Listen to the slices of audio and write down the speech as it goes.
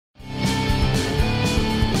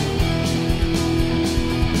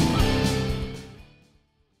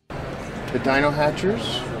the Dino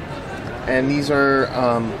Hatchers, and these are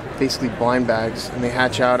basically blind bags, and they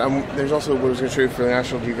hatch out. There's also what I was going to show you for the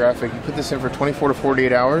National Geographic. You put this in for 24 to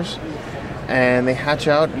 48 hours, and they hatch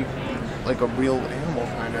out like a real animal,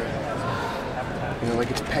 kind of. You know,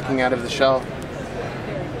 like it's pecking out of the shell.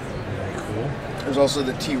 Cool. There's also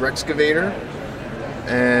the T-Rex excavator,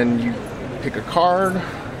 and you pick a card,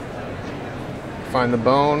 find the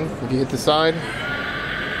bone. If you hit the side,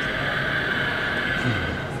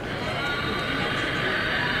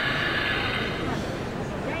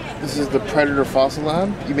 this is the Predator Fossil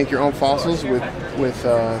Lab. You make your own fossils with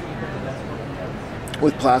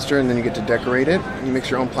plaster, and then you get to decorate it. You mix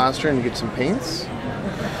your own plaster and you get some paints.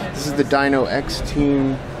 This is the Dino X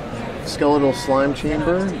Team Skeletal Slime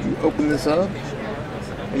Chamber. You open this up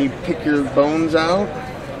and you pick your bones out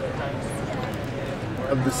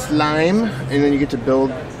of the slime, and then you get to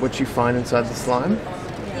build what you find inside the slime.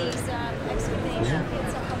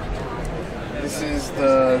 This is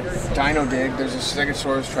the Dino Dig. There's a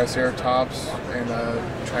Stegosaurus, Triceratops, and a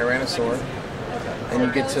Tyrannosaur, and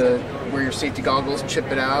you get to wear your safety goggles,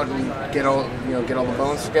 chip it out, and get all the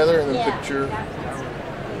bones together, and then put your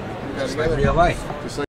just like real life. Just like